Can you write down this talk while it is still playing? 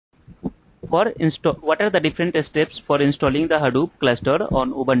for install, what are the different steps for installing the Hadoop cluster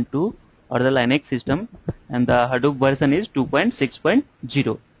on Ubuntu or the Linux system, and the Hadoop version is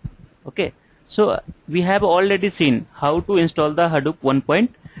 2.6.0. okay, so we have already seen how to install the Hadoop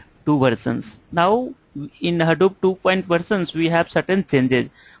 1.2 versions. Now in Hadoop 2. versions we have certain changes.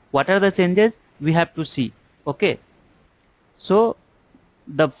 What are the changes we have to see? Okay, so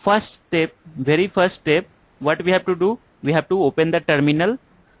the first step, very first step, what we have to do, we have to open the terminal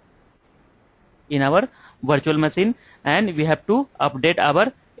in our virtual machine and we have to update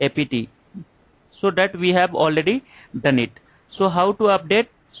our apt. So that we have already done it. So how to update?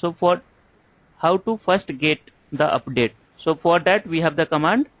 So for how to first get the update, so for that we have the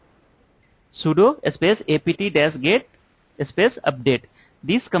command sudo space apt-get space update.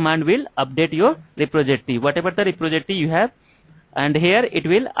 This command will update your repository, whatever the repository you have, and here it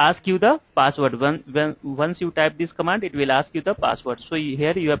will ask you the password. Once you type this command, it will ask you the password. So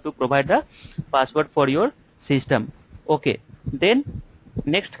here you have to provide the password for your system. Okay, then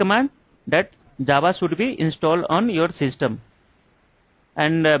next command, that Java should be installed on your system,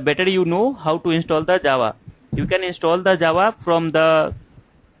 and better you know how to install the Java. You can install the Java from the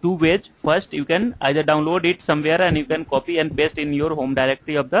two ways. First, you can either download it somewhere and you can copy and paste in your home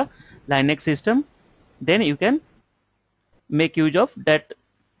directory of the Linux system. Then you can make use of that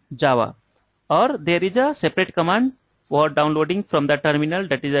Java, or there is a separate command for downloading from the terminal,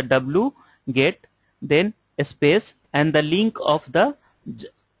 that is a wget then space and the link of the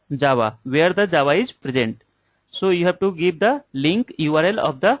Java where the Java is present. So you have to give the link URL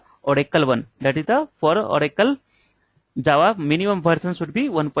of the Oracle one, that is the for Oracle Java minimum version should be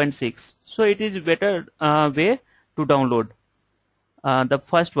 1.6. so it is better way to download the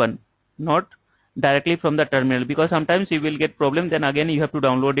first one, not directly from the terminal, because sometimes you will get problem, then again you have to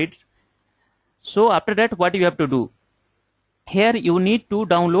download it. So after that, what you have to do, here you need to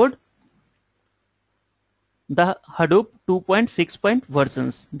download the Hadoop 2.6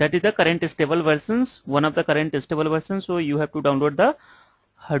 versions, that is the current stable versions, one of the current stable versions. So you have to download the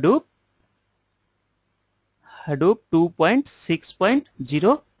Hadoop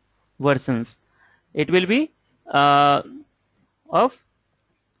 2.6.0 versions. It will be of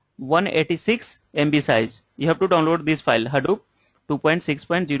 186 MB size. You have to download this file, Hadoop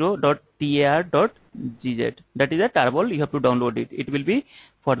 2.6.0.tar.gz. that is a tarball. You have to download it. It will be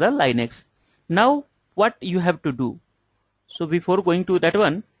for the Linux. Now what you have to do, so before going to that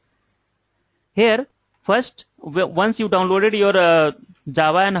one, here first, once you downloaded your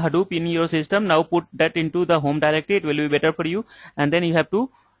Java and Hadoop in your system, now put that into the home directory, it will be better for you, and then you have to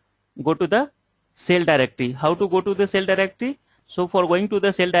go to the shell directory. How to go to the shell directory? So for going to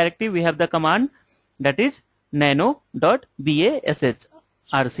the shell directory, we have the command, that is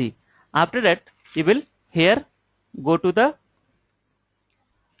nano.bashrc. After that, you will here go to the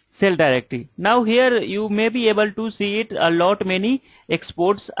shell directory. Now here you may be able to see it, a lot many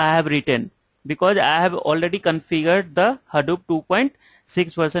exports I have written, because I have already configured the Hadoop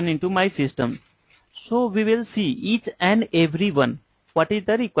 2.6 version into my system. So we will see each and every one, what is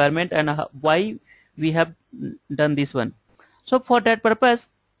the requirement and why we have done this one. So for that purpose,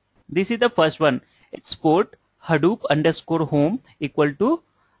 this is the first one, export Hadoop_home equal to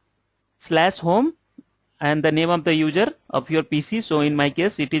 /home and the name of the user of your PC. So in my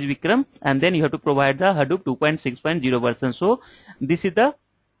case it is Vikram, and then you have to provide the Hadoop 2.6.0 version. So this is the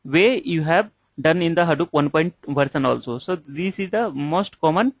way you have done in the Hadoop 1. version also. So this is the most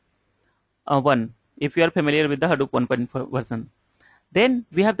common one if you are familiar with the Hadoop 1.4 version. Then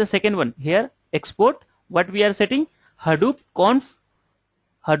we have the second one here, export. What we are setting, Hadoop conf,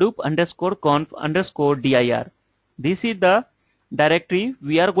 Hadoop_conf_dir. This is the directory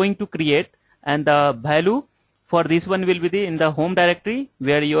we are going to create, and the value for this one will be in the home directory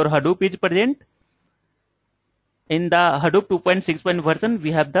where your Hadoop is present. In the Hadoop 2.6 version,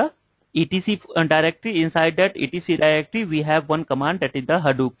 we have the etc directory. Inside that etc directory, we have one command, that is the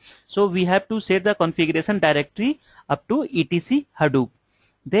Hadoop. So we have to set the configuration directory up to etc Hadoop.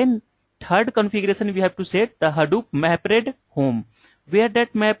 Then third configuration, we have to set the Hadoop MapRed home, where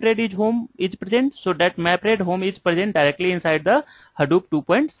that MapRed is home is present. So that MapRed home is present directly inside the Hadoop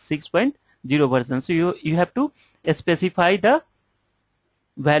 2.6.0 version. So you have to specify the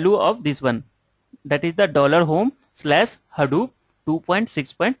value of this one, that is the $home / Hadoop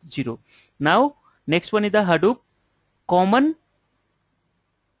 2.6.0. Now next one is the Hadoop common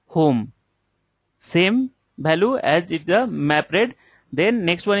home, same value as is the MapRed. Then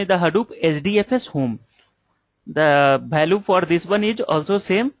next one is the Hadoop HDFS home. The value for this one is also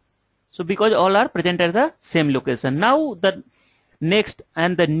same. So because all are present at the same location. Now the next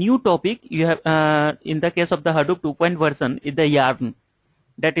and the new topic you have in the case of the Hadoop 2. version is the yarn.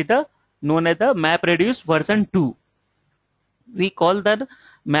 That is the known as the MapReduce version 2. We call that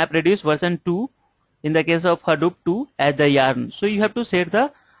MapReduce version 2 in the case of Hadoop 2 as the yarn. So you have to set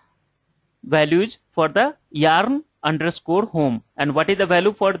the values for the yarn underscore home. And what is the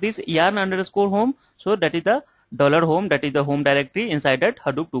value for this yarn underscore home? So that is the $home, that is the home directory inside that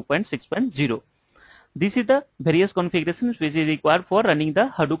Hadoop 2.6.0. This is the various configurations which is required for running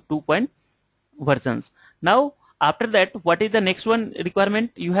the Hadoop 2. Versions. Now after that, what is the next one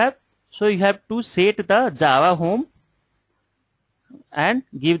requirement you have? So you have to set the Java home and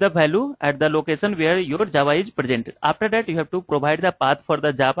give the value at the location where your Java is present. After that, you have to provide the path for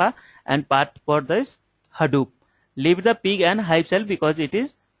the Java and path for this Hadoop. Leave the pig and hive shell because it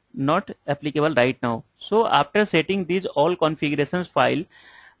is not applicable right now. So after setting these all configurations file,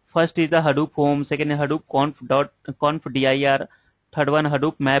 first is the Hadoop home, second is Hadoop conf.dir, third one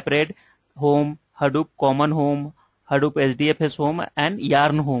Hadoop MapRed home, Hadoop common home, Hadoop SDFS home and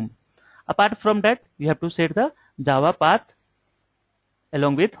yarn home. Apart from that, you have to set the Java path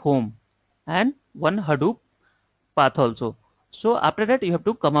along with home and one Hadoop path also. So after that, you have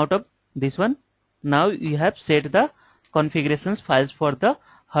to come out of this one. Now you have set the configurations files for the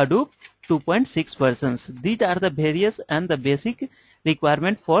Hadoop 2.6 versions. These are the various and the basic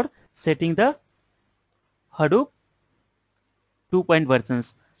requirement for setting the Hadoop 2.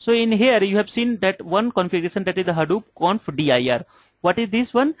 Versions. So in here you have seen that one configuration, that is the Hadoop conf.dir. What is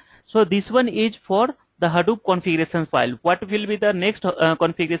this one? So this one is for the Hadoop configuration file. What will be the next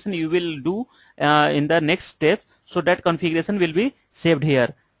configuration you will do in the next step? So that configuration will be saved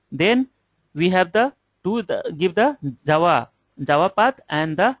here. Then we have the give the Java path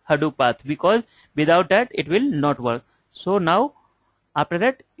and the Hadoop path, because without that it will not work. So now after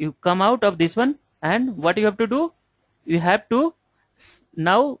that, you come out of this one, and what you have to do? You have to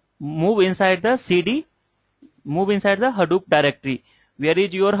now move inside the CD, move inside the Hadoop directory. Where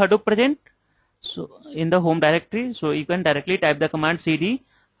is your Hadoop present? So in the home directory. So you can directly type the command CD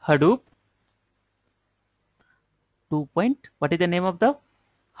Hadoop 2. What is the name of the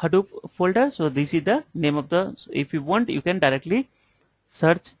Hadoop folder? So this is the name of the. So if you want, you can directly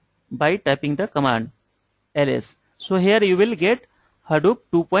search by typing the command ls. So here you will get Hadoop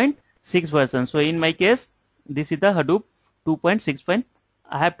 2.6 version. So in my case, this is the Hadoop 2.6.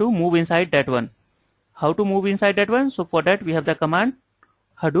 I have to move inside that one. How to move inside that one? So for that we have the command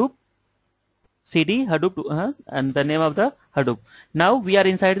Hadoop CD Hadoop and the name of the Hadoop. Now we are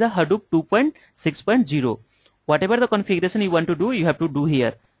inside the Hadoop 2.6.0. Whatever the configuration you want to do, you have to do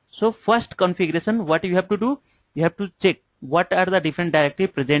here. So first configuration, what you have to do? You have to check what are the different directory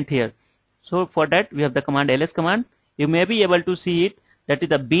present here. So for that we have the command ls command. You may be able to see it, that is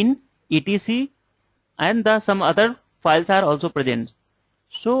the bin, etc, and the some other files are also present.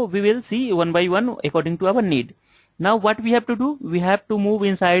 So we will see one by one according to our need. Now what we have to do? We have to move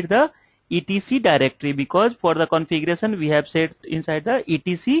inside the etc directory, because for the configuration we have set inside the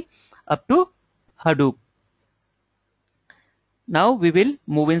etc up to Hadoop. Now we will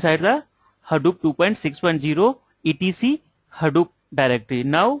move inside the Hadoop 2.6.0 etc Hadoop directory.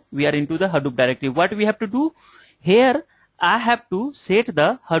 Now we are into the Hadoop directory. What we have to do? Here I have to set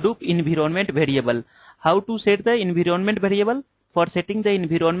the Hadoop environment variable. How to set the environment variable? For setting the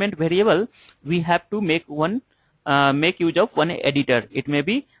environment variable, we have to make use of one editor. It may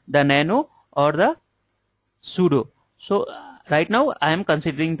be the nano or the sudo. So right now I am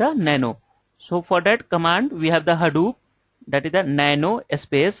considering the nano. So for that command we have the Hadoop, that is the nano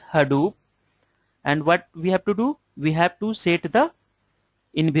space Hadoop, and what we have to do? We have to set the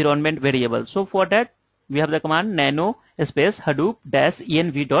environment variable. So for that we have the command nano space Hadoop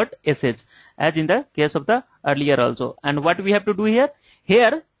 -env.sh, as in the case of the earlier also. And what we have to do here?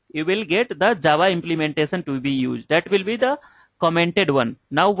 Here you will get the Java implementation to be used. That will be the commented one.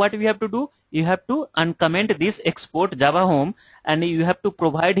 Now what we have to do? You have to uncomment this export Java home, and you have to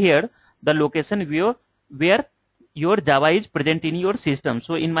provide here the location where your Java is present in your system.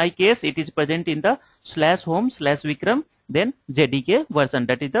 So in my case it is present in the /home/Vikram, then JDK version,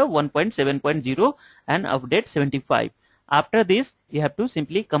 that is the 1.7.0 and update 75. After this you have to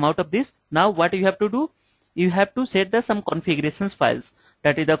simply come out of this. Now what you have to do? You have to set the some configurations files,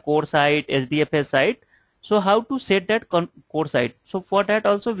 that is the core site, SDFS site. So how to set that core site? So for that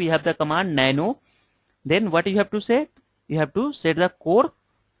also we have the command nano. Then what you have to set? You have to set the core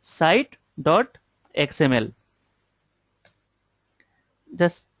site.xml.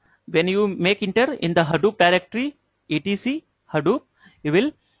 Just when you make enter in the Hadoop directory etc Hadoop,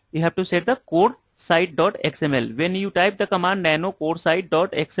 you have to set the core site.xml. When you type the command nano core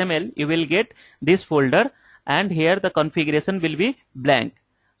site.xml, you will get this folder, and here the configuration will be blank.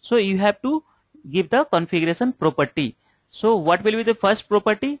 So you have to give the configuration property. So what will be the first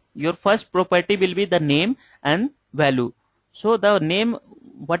property? Your first property will be the name and value. So the name,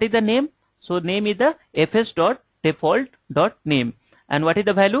 what is the name? So name is the fs.default.name, and what is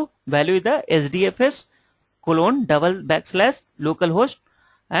the value? Value is the sdfs // localhost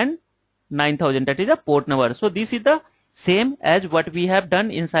and 9000, that is the port number. So this is the same as what we have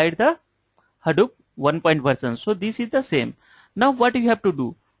done inside the Hadoop 1 point version. So this is the same. Now what we have to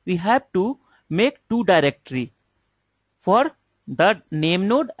do? We have to make two directory for the name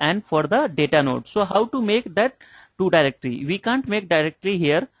node and for the data node. So how to make that two directory? We can't make directory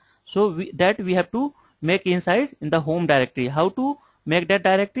here, so we have to make inside in the home directory. How to make that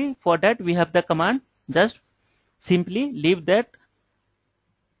directory? For that we have the command, just simply leave that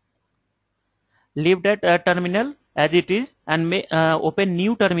terminal as it is and open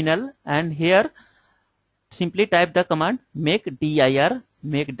new terminal, and here simply type the command make dir,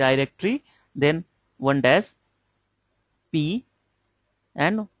 make directory, then 1-p,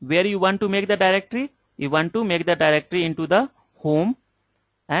 and where you want to make the directory? You want to make the directory into the home,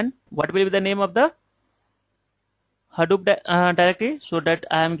 and what will be the name of the Hadoop directory? So that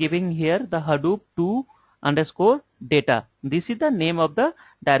I am giving here the Hadoop 2_data. This is the name of the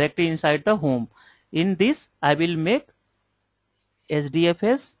directory inside the home. In this I will make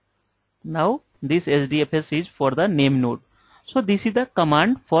SDFS. Now this SDFS is for the name node. So this is the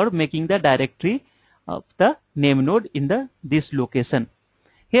command for making the directory of the name node in this location.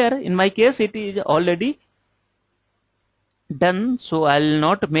 Here in my case it is already done, so I will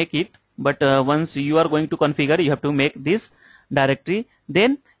not make it, but once you are going to configure, you have to make this directory.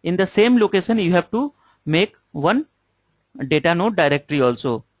 Then in the same location you have to make one data node directory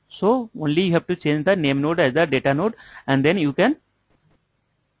also. So only you have to change the name node as the data node, and then you can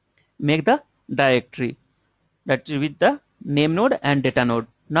make the directory that is with the name node and data node.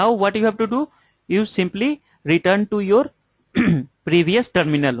 Now what you have to do? You simply return to your previous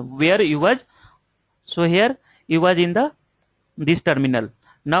terminal where you was. So here you was in this terminal.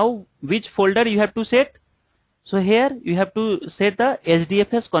 Now which folder you have to set? So here you have to set the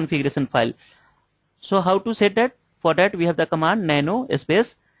SDFS configuration file. So how to set that? For that we have the command nano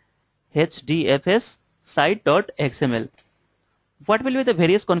space hdfs site.xml. What will be the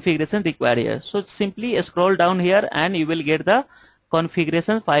various configuration required here? So simply scroll down here and you will get the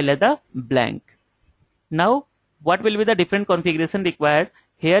configuration file as the blank. Now what will be the different configuration required?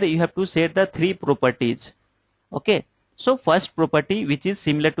 Here you have to set the 3 properties. Okay. So first property, which is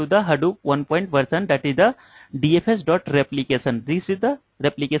similar to the Hadoop 1 point version, that is the dfs.replication. This is the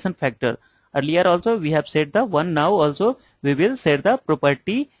replication factor. Earlier also we have set the 1. Now also we will set the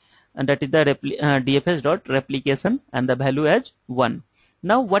property, and that is the dfs.replication, and the value as 1.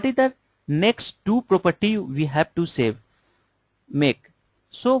 Now what is the next 2 property we have to make?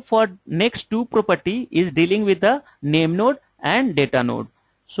 So for next 2 property is dealing with the name node and data node.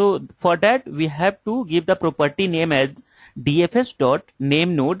 So for that we have to give the property name as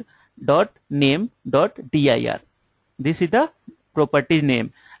dfs.nameNode.name.dir. This is the property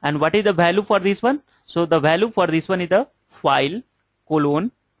name. And what is the value for this one? So the value for this one is the file :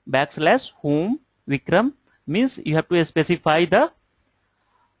 /home Vikram, means you have to specify the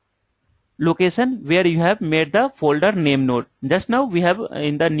location where you have made the folder name node. Just now we have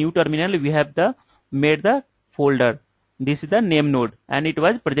in the new terminal we have made the folder. This is the name node and it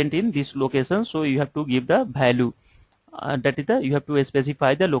was present in this location, so you have to give the value. That is you have to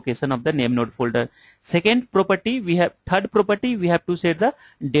specify the location of the name node folder. Second property we have, third property we have to set the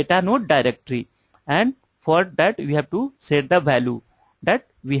data node directory, and for that we have to set the value that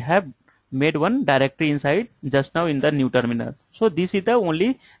we have made one directory inside just now in the new terminal. So this is the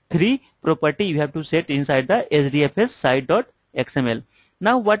only 3 property you have to set inside the SDFS site.xml.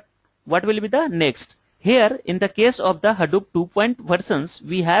 Now what will be the next? Here in the case of the Hadoop 2 point versions,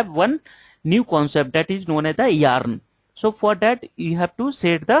 we have one new concept that is known as the yarn. So for that you have to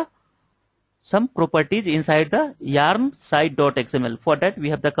set some properties inside the yarn site.xml. For that we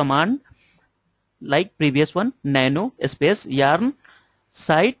have the command like previous one, nano space yarn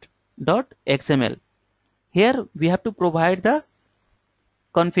site.xml. Here we have to provide the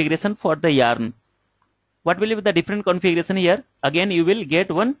configuration for the yarn. What will be the different configuration here? Again you will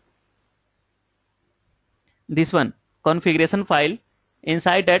get this one configuration file.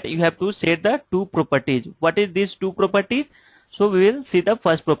 Inside that you have to set the 2 properties. What is these 2 properties? So we will see the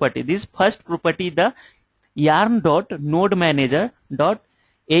first property. This first property, the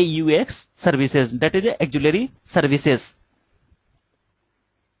yarn.nodemanager.aux services, that is the auxiliary services.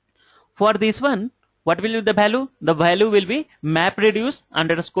 For this one, what will be the value? The value will be MapReduce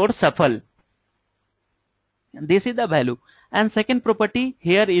 _ shuffle. This is the value. And second property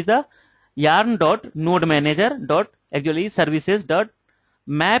here is the yarn.nodemanager.aux actually services dot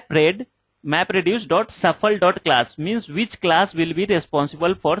MapReduce dot shuffle dot class, means which class will be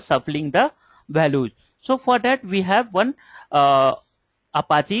responsible for shuffling the values. So for that we have one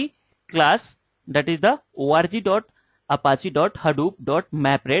Apache class, that is the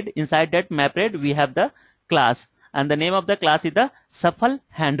org.apache.hadoop.mapred. Inside that mapred we have the class, and the name of the class is the shuffle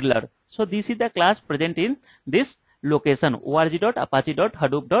handler. So this is the class present in this location,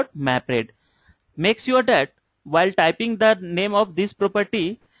 org.apache.hadoop.mapred. Make sure that while typing the name of this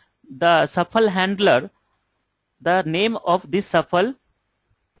property, the shuffle handler, the name of this shuffle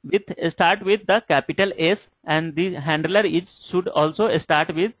start with the capital S, and the handler should also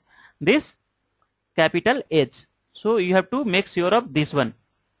start with this capital H. So you have to make sure of this one.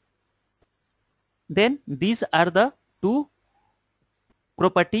 Then these are the two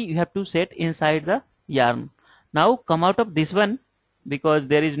property you have to set inside the yarn. Now come out of this one, because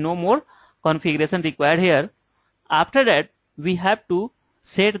there is no more configuration required here. After that we have to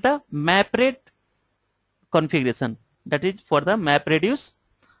set the MapRed configuration, that is for the MapReduce.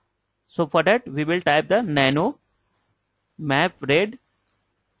 So for that we will type the nano MapRed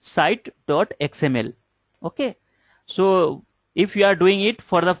site.xml. Okay, so if you are doing it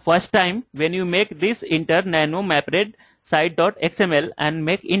for the first time, when you make this enter nano MapRed site.xml and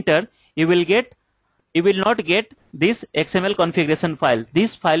make enter, you will not get this XML configuration file.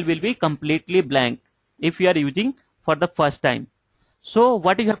 This file will be completely blank if you are using for the first time. So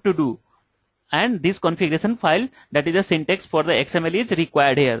what you have to do, and this configuration file, that is the syntax for the XML, is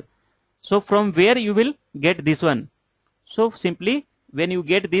required here. So from where you will get this one? So simply when you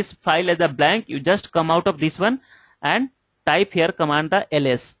get this file as a blank, you just come out of this one and type here command the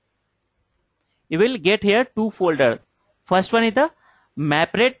ls. You will get here two folders. First one is the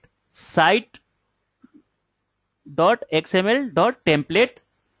MapRed site.xml.template,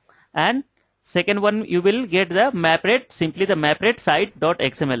 and second one you will get the MapRed, simply the MapRed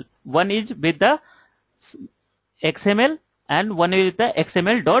site.xml. One is with the XML and one is the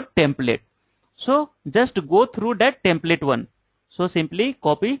XML.template. So just go through that template one. So simply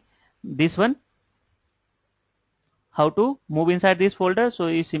copy this one. How to move inside this folder? So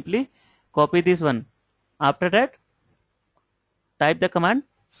you simply copy this one. After that type the command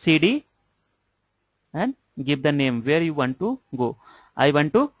cd and give the name where you want to go. I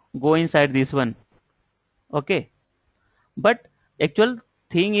want to go inside this one. Okay, but actual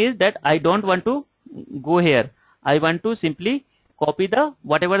thing is that I don't want to go here. I want to simply copy the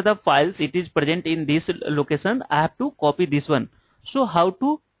whatever the files it is present in this location. I have to copy this one. So how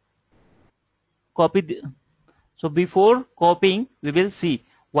to copy so before copying we will see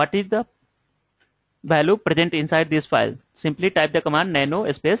what is the value present inside this file. Simply type the command nano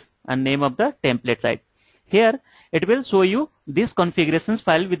space and name of the template site. Here it will show you this configurations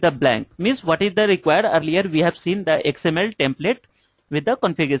file with the blank, means what is the required. Earlier we have seen the XML template with the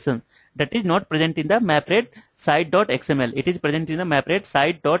configuration, that is not present in the MapRed site.xml. It is present in the MapRed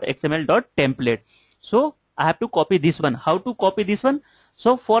site.xml.template. So I have to copy this one. How to copy this one?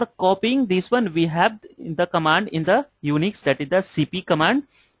 So for copying this one we have the command in the Unix, that is the cp command,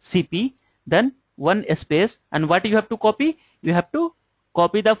 cp then one space, and what you have to copy? You have to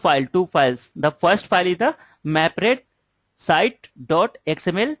copy the file, two files. The first file is the MapRed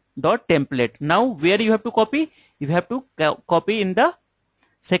site.xml.template. Now where you have to copy? You have to copy in the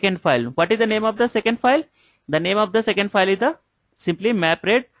second file. What is the name of the second file? The name of the second file is the simply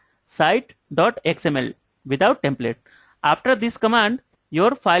MapRed site.xml without template. After this command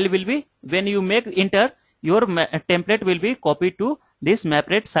your file will be, when you make enter, your template will be copied to this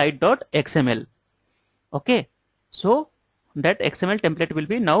MapRed site.xml. Okay, so that XML template will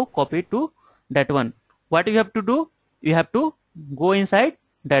be now copied to that one. What you have to do? You have to go inside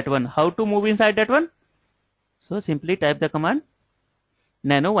that one. How to move inside that one? So simply type the command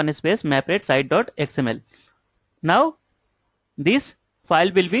nano one space MapRed site.xml. Now this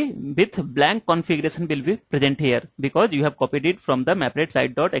file will be with blank configuration will be present here, because you have copied it from the MapRed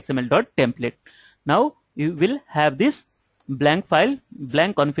site.xml.template. Now you will have this blank file,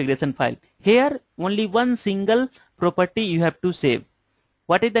 blank configuration file. Here only one single property you have to save.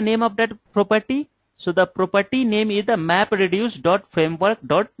 What is the name of that property? So the property name is the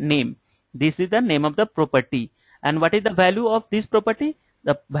MapReduce.framework.name. This is the name of the property. And what is the value of this property?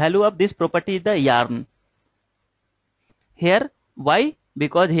 The value of this property is the yarn. Here why?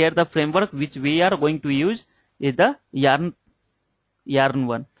 Because here the framework which we are going to use is the yarn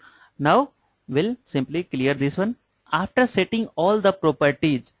one. Now we'll simply clear this one. After setting all the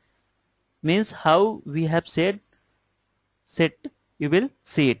properties, means how we have set, you will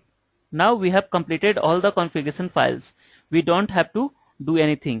see it. Now we have completed all the configuration files. We don't have to do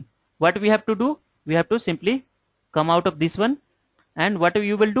anything. What we have to do? We have to simply come out of this one, and what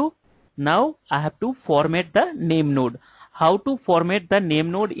you will do, now I have to format the name node. How to format the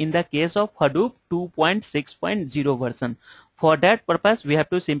name node in the case of Hadoop 2.6.0 version? For that purpose, we have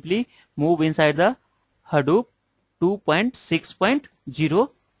to simply move inside the Hadoop 2.6.0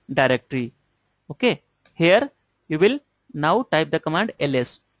 directory. Okay, here you will now type the command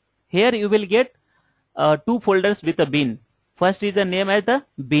ls. Here you will get two folders with a bin. First is the name as the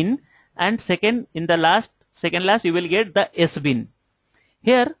bin, and second in the second last you will get the sbin.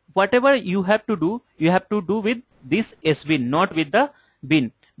 Here whatever you have to do with this sbin, not with the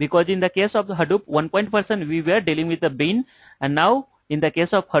bin, because in the case of the Hadoop 1. version we were dealing with the bin, and now in the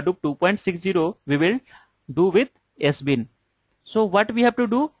case of Hadoop 2.60 we will do with sbin. So what we have to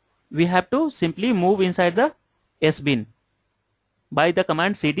do, we have to simply move inside the sbin by the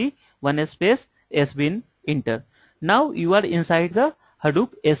command cd 1 space sbin enter. Now you are inside the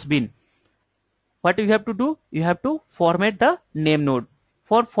Hadoop sbin. What you have to do, you have to format the name node.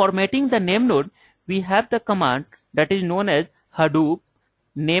 For formatting the name node, we have the command that is known as Hadoop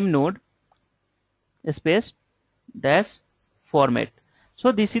name node space dash format.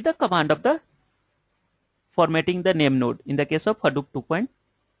 So this is the command of the formatting the name node in the case of Hadoop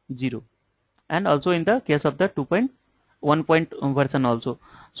 2.0 and also in the case of the 2.1 version also.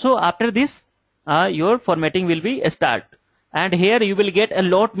 So after this your formatting will be start, and here you will get a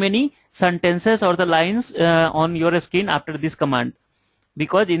lot many sentences or the lines on your screen after this command,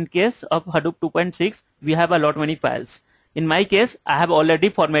 because in case of Hadoop 2.6 we have a lot many files. In my case I have already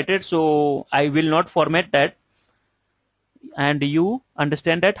formatted, so I will not format that, and you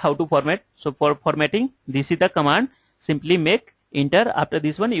understand that how to format. So for formatting, this is the command, simply make enter. After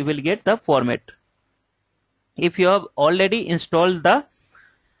this one you will get the format. If you have already installed the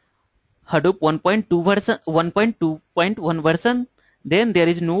Hadoop 1.2 version, 1.2.1 version, then there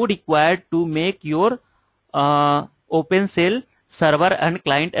is no required to make your OpenShell server and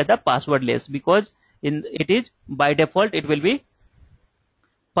client as a passwordless, because it is by default it will be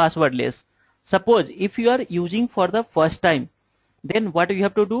passwordless. Suppose if you are using for the first time, then what you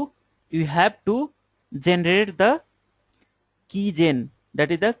have to do, you have to generate the key gen,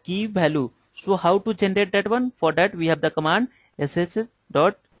 that is the key value. So how to generate that one? For that we have the command sh.keygen,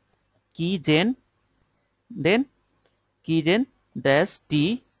 then keygen dash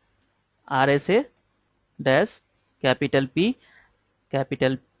t rsa dash capital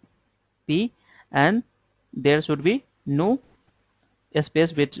P, and there should be no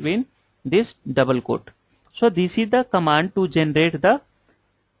space between this double quote. So this is the command to generate the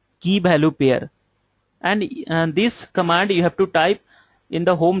key value pair, and this command you have to type in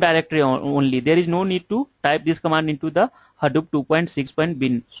the home directory only. There is no need to type this command into the Hadoop 2.6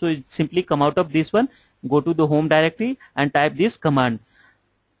 bin. So simply come out of this one, go to the home directory and type this command.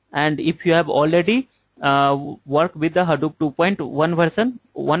 And if you have already worked with the Hadoop 2.1 version,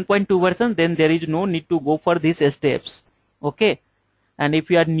 1.2 version, then there is no need to go for these steps. Okay, and if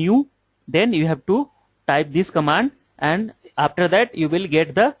you are new, then you have to type this command, and after that you will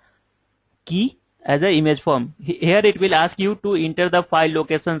get the key as a image form. Here it will ask you to enter the file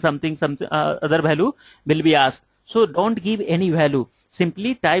location, something other value will be asked. So don't give any value,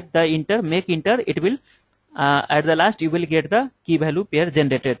 simply type the enter, make enter. It will at the last you will get the key value pair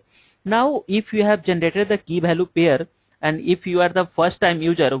generated. Now if you have generated the key value pair, and if you are the first time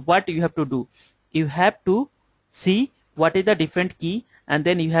user, what you have to do, you have to see what is the different key, and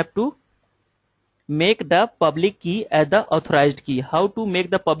then you have to make the public key as the authorized key. How to make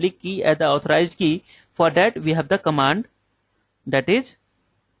the public key as the authorized key? For that we have the command that is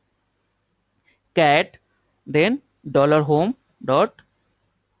cat then $home.shh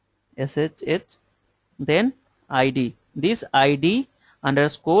then id. This id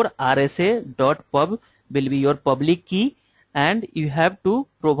underscore rsa.pub will be your public key, and you have to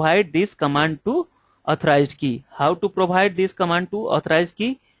provide this command to authorized key. How to provide this command to authorized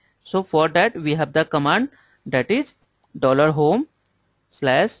key? So for that we have the command that is $home/.ssh,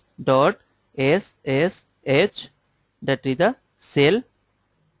 that is the cell.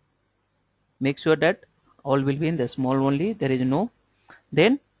 Make sure that all will be in the small only, there is no.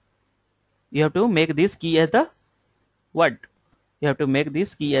 Then you have to make this key as the what? You have to make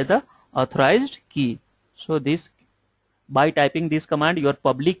this key as the authorized key. So this, by typing this command, your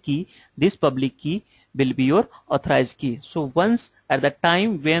public key, this public key will be your authorized key. So once at the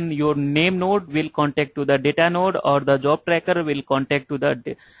time when your name node will contact to the data node, or the job tracker will contact to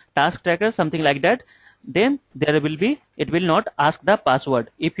the task tracker, something like that, then there will be, it will not ask the password.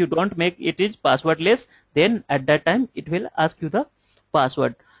 If you don't make it is passwordless, then at that time it will ask you the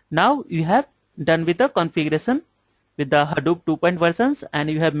password. Now you have done with the configuration with the Hadoop 2.0 versions, and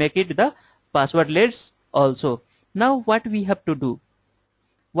you have make it the passwordless also. Now what we have to do?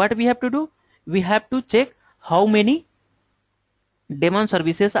 What we have to do? We have to check how many daemon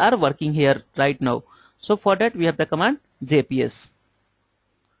services are working here right now. So for that we have the command jps.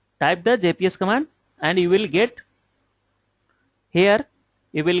 Type the jps command and you will get here,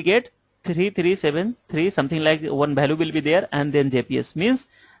 you will get 3373, something like one value will be there, and then jps means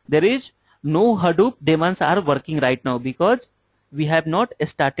there is no Hadoop daemons are working right now because we have not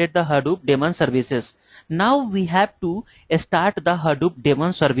started the Hadoop daemon services. Now we have to start the Hadoop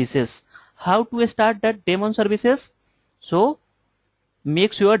daemon services. How to start that daemon services? So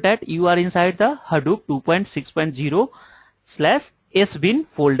make sure that you are inside the Hadoop 2.6.0/sbin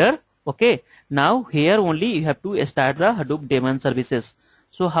folder. Okay, now here only you have to start the Hadoop daemon services.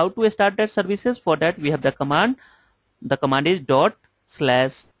 So how to start that services? For that we have the command. The command is ./Hadoop,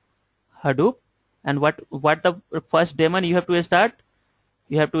 and what the first daemon you have to start?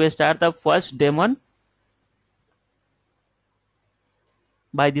 You have to start the first daemon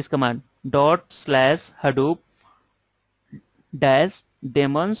by this command ./Hadoop dash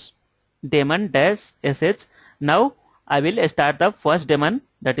daemon dash sh. Now I will start the first daemon,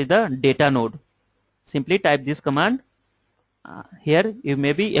 that is the data node. Simply type this command. Here you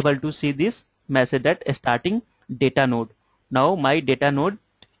may be able to see this message that starting data node. Now my data node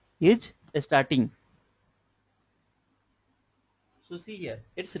is starting. So see here,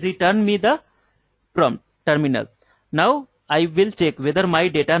 it's return me the prompt terminal. Now I will check whether my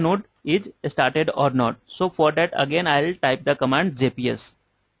data node is started or not. So for that again I will type the command jps.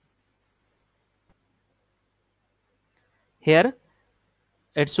 Here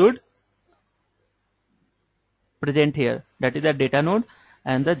it should present here, that is the data node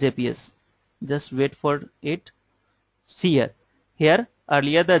and the jps. Just wait for it. See here,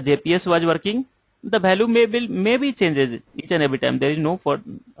 earlier the jps was working, the value may be changes each and every time. There is no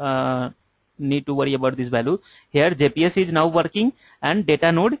need to worry about this value. Here jps is now working and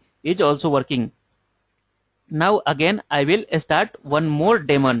data node is also working. Now again I will start one more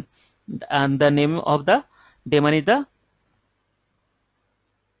daemon, and the name of the daemon is the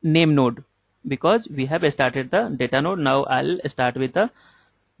name node, because we have started the data node. Now I'll start with the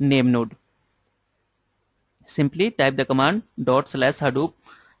name node. Simply type the command ./Hadoop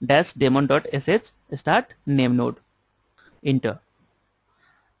dash daemon.sh start name node. Enter.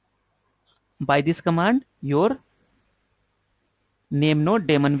 By this command your name node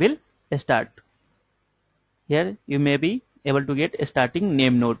daemon will start. Here you may be able to get starting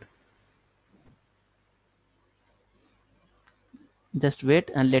name node. Just wait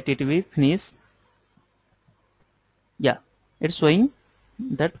and let it be finished. Yeah, it's showing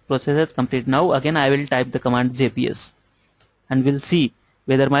that process is complete. Now again I will type the command jps and we'll see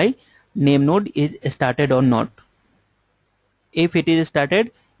whether my name node is started or not. If it is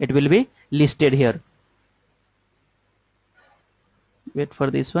started, it will be listed here. Wait for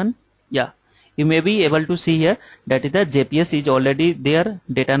this one. Yeah, you may be able to see here that is the jps is already there,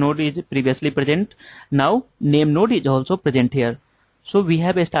 data node is previously present, now name node is also present here. So we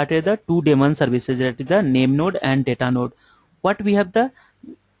have started the two daemon services, that is the name node and data node. What we have the,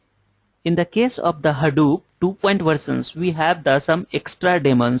 in the case of the Hadoop 2 versions, we have the some extra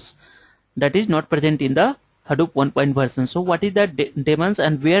daemons that is not present in the Hadoop 1 version. So what is that daemons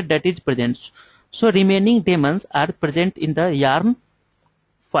and where that is present? So remaining daemons are present in the yarn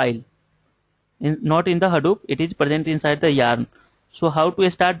file, not in the Hadoop. It is present inside the yarn. So how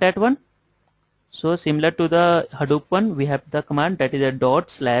to start that one? So similar to the Hadoop one, we have the command that is a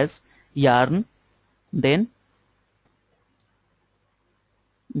 ./yarn, then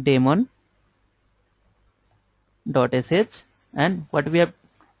daemon.sh, and what we have,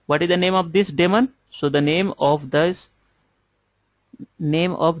 what is the name of this daemon? So the name of this,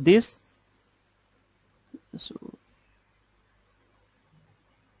 so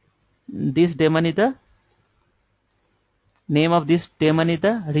this daemon is the name of this daemon is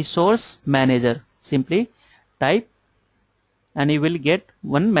the resource manager. Simply type and you will get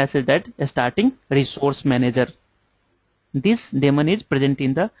one message that starting resource manager. This daemon is present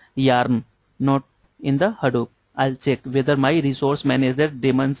in the yarn, not in the Hadoop. I'll check whether my resource manager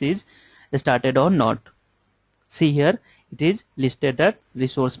daemon is started or not. See here, it is listed at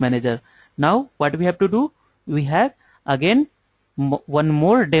resource manager. Now what we have to do? We have again one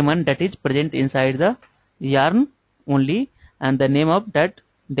more daemon that is present inside the yarn only, and the name of that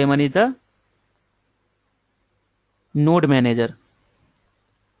daemon is the node manager.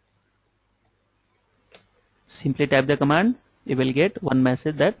 Simply type the command, you will get one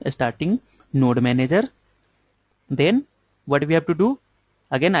message that starting node manager. Then what we have to do?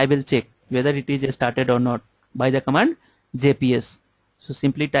 Again I will check whether it is started or not by the command jps. So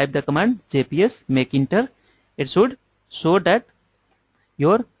simply type the command jps, make enter. it should show that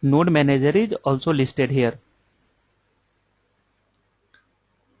your node manager is also listed here.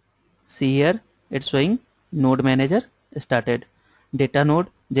 See here, it's showing node manager started, data node,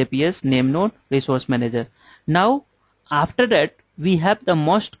 JPS, name node, resource manager. Now after that we have the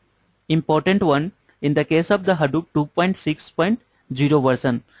most important one in the case of the Hadoop 2.6.0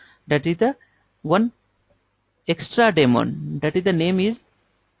 version, that is the one extra daemon, that is the name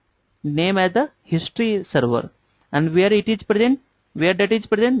as the history server, and where it is present,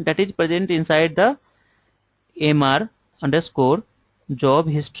 that is present inside the mr underscore job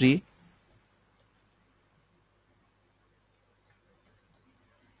history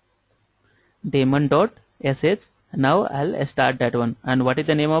daemon.sh. Now I'll start that one. And what is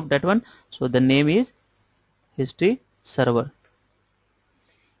the name of that one? So the name is history server.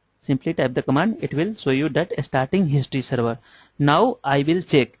 Simply type the command, it will show you that starting history server. Now I will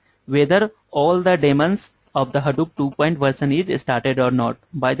check whether all the daemons of the Hadoop 2.0 version is started or not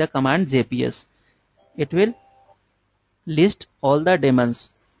by the command JPS. It will list all the daemons.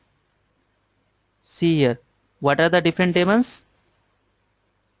 See here, what are the different daemons?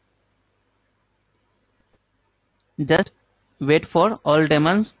 Just wait for all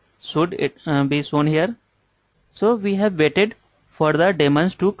daemons should it be shown here. So we have waited for the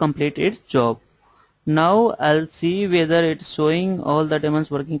daemons to complete its job. Now I'll see whether it's showing all the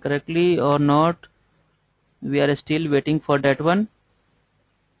daemons working correctly or not. We are still waiting for that one.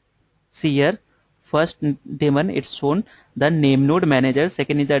 See here, first daemon it's shown the name node manager,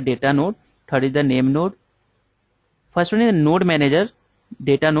 second is the data node, third is the name node. First one is the node manager,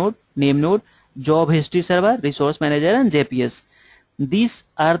 data node, name node, job history server, resource manager, and JPS. These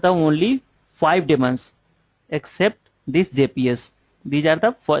are the only 5 daemons except this JPS. These are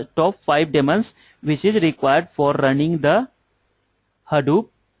the top 5 daemons which is required for running the Hadoop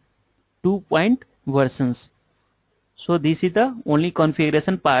 2.0 versions. So this is the only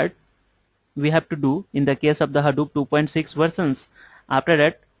configuration part we have to do in the case of the Hadoop 2.6 versions. After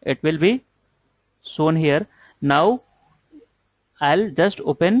that it will be shown here. Now I'll just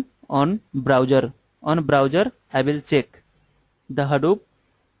open on browser. On browser I will check the Hadoop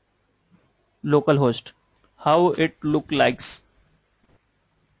localhost, how it look likes.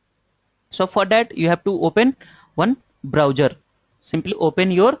 So for that you have to open one browser. Simply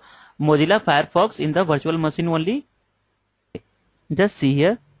open your Mozilla Firefox in the virtual machine only. Just see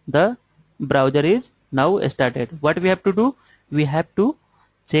here, the browser is now started. What we have to do? We have to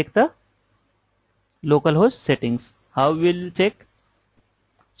check the localhost settings. How we will check?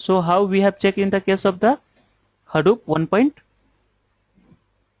 So how we have checked in the case of the Hadoop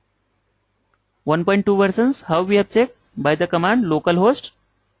 1.2 versions? How we have checked? By the command localhost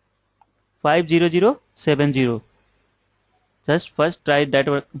 50070. Just first try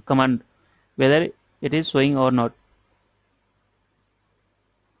that command whether it is showing or not.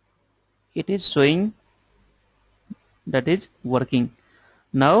 It is showing, that is working.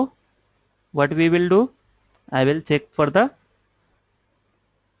 Now what we will do? I will check for the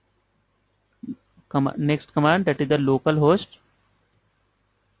next command, that is the localhost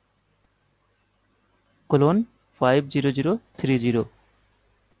colon 50030.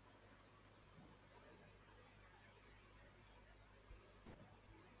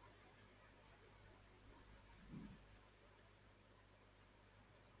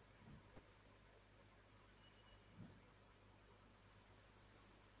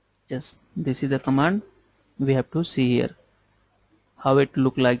 Yes, this is the command. We have to see here how it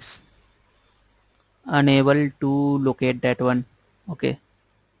look like. Unable to locate that one. Okay,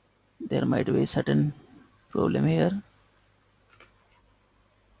 there might be a certain problem here.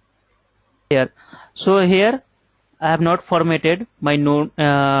 So here I have not formatted my node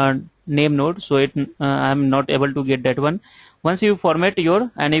name node, so it I am not able to get that one. Once you format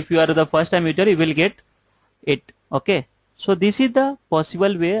your, and if you are the first time user, you will get it. Okay, so this is the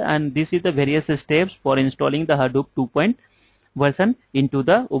possible way, and this is the various steps for installing the Hadoop 2.0 version into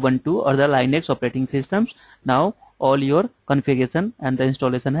the Ubuntu or the Linux operating systems. Now all your configuration and the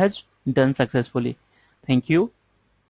installation has done successfully. Thank you.